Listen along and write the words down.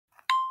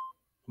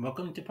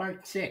Welcome to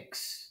part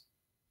 6.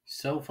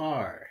 So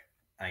far,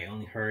 I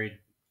only heard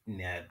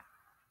that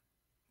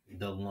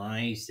the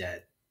lies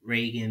that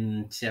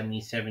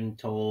Rhegan777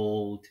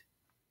 told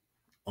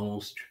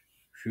almost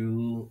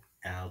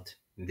throughout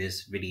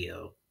this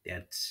video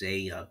that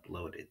Zay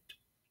uploaded.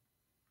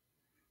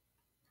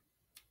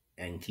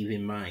 And keep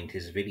in mind,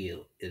 his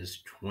video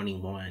is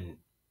 21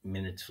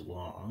 minutes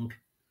long,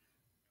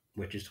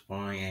 which is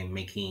why I'm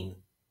making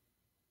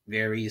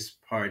various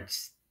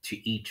parts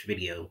to each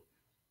video,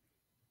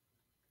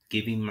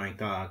 giving my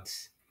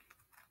thoughts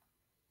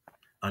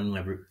on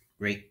whether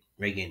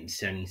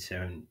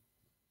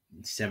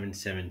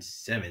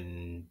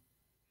Rhegan777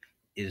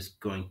 is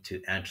going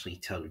to actually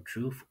tell the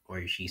truth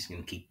or she's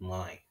going to keep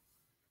lying.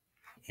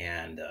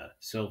 And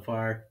so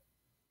far,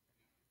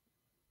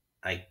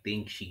 I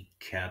think she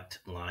kept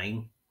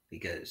lying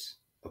because,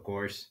 of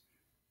course,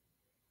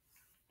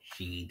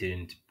 she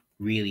didn't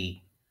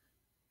really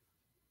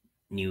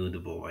knew the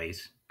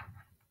boys.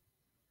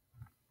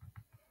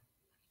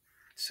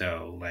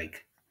 So,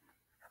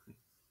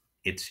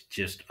 it's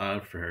just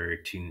odd for her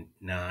to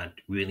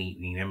not really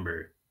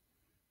remember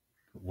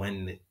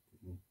when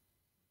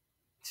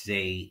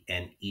Zay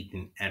and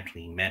Ethan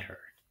actually met her.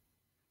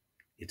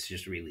 It's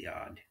just really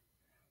odd.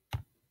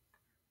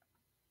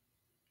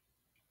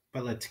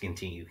 But let's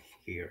continue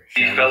here.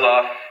 You fell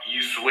off,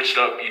 you switched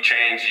up, you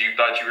changed, you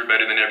thought you were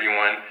better than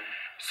everyone.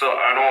 So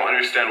I don't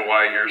understand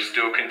why you're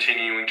still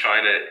continuing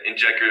trying to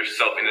inject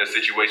yourself in a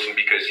situation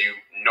because you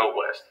know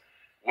West.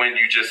 When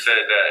you just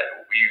said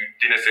that you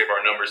didn't save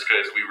our numbers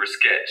because we were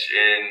sketch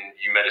and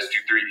you met us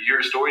 2-3.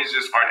 Your stories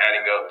just aren't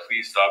adding up.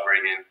 Please stop,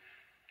 Rhegan.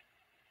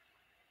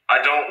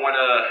 I don't want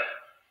to,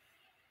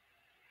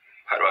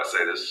 how do I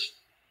say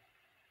this?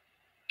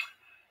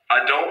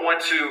 I don't want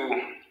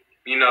to,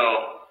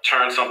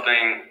 turn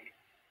something,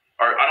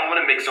 or I don't want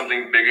to make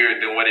something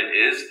bigger than what it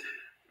is.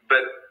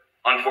 But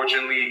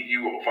unfortunately,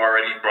 you've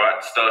already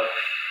brought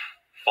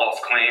false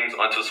claims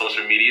onto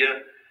social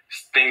media.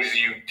 Things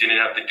you didn't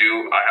have to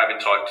do. I haven't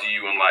talked to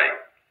you in like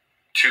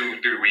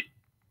 2-3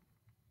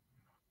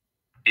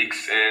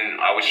 weeks,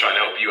 and I was trying to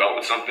help you out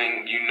with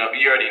something. You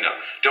already know.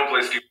 Don't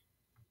play stupid.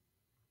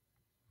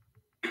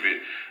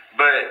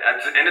 But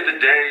at the end of the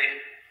day,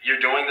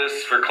 you're doing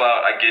this for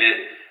clout. I get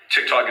it.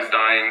 TikTok is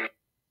dying.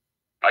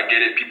 I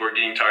get it. People are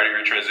getting tired of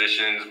your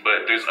transitions,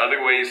 but there's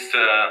other ways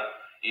to,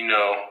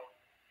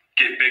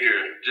 get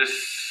bigger.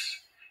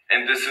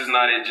 And this is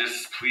not it.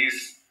 Just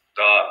please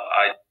stop.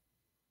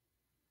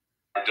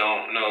 I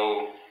don't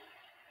know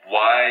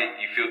why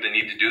you feel the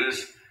need to do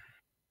this.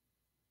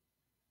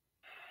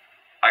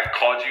 I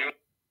called you.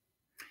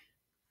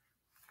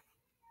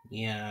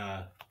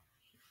 Yeah.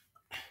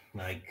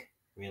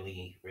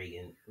 Really,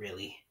 Rhegan,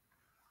 really,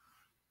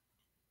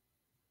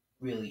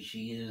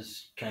 she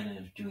is kind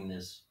of doing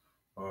this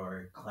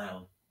for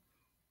clout.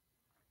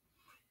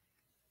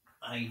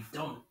 I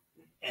don't,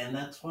 and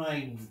that's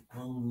why I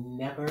will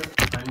never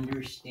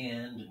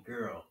understand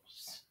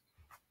girls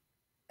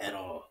at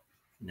all.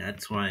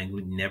 That's why I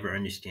would never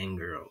understand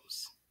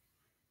girls.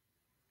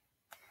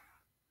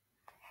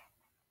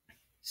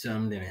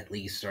 Some of them at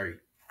least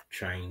are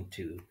trying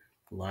to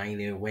lie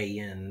their way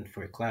in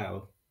for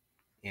clout,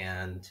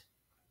 and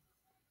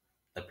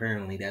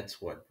apparently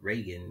that's what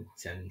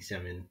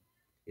Rhegan777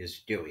 is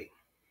doing.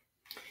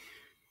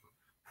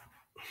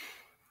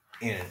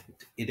 And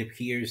it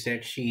appears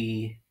that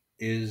she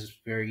is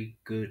very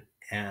good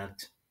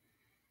at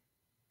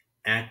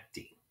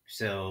acting.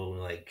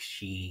 So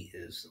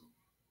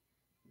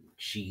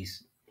she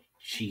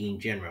in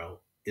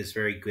general is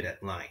very good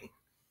at lying.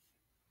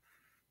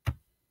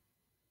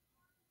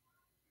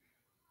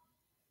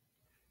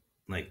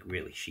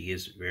 Really, she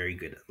is very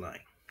good at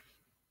lying.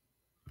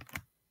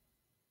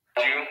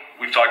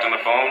 We've talked on the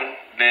phone.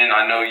 Then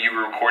I know you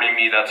were recording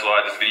me. That's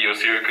why this video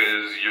is here,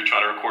 because you're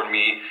trying to record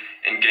me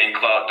and gain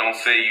clout. Don't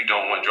say you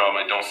don't want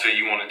drama. Don't say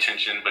you want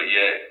attention, but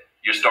yet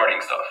you're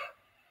starting stuff.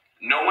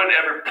 No one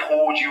ever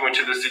pulled you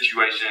into this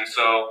situation.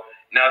 So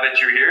now that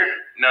you're here,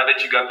 now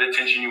that you got the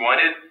attention you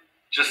wanted,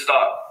 just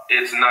stop.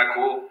 It's not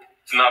cool.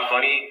 It's not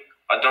funny.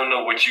 I don't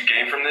know what you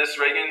gained from this,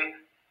 Rhegan.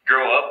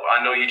 Grow up.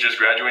 I know you just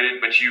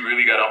graduated, but you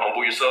really got to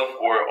humble yourself,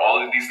 or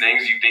all of these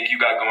things you think you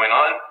got going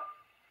on,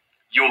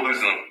 you'll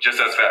lose them just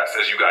as fast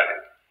as you got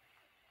it.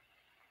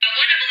 I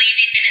want to believe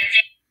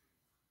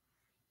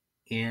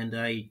Ethan and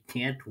I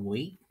can't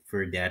wait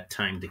for that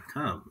time to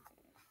come,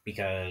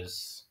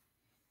 because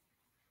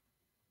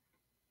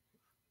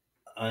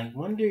I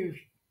wonder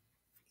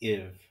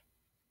if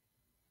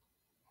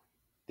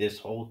this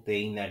whole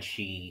thing that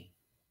she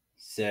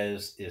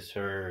says is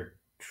her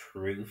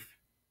truth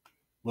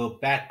will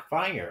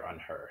backfire on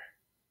her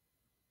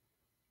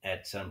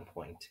at some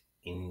point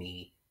in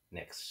the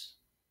next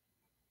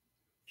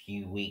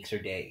few weeks or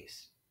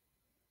days.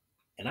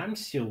 And I'm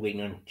still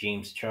waiting on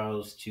James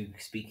Charles to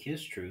speak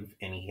his truth,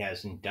 and he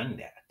hasn't done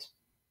that.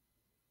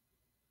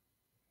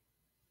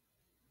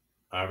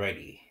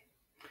 Alrighty.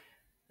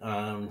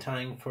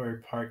 Time for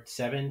part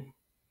 7.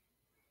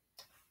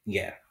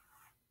 Yeah,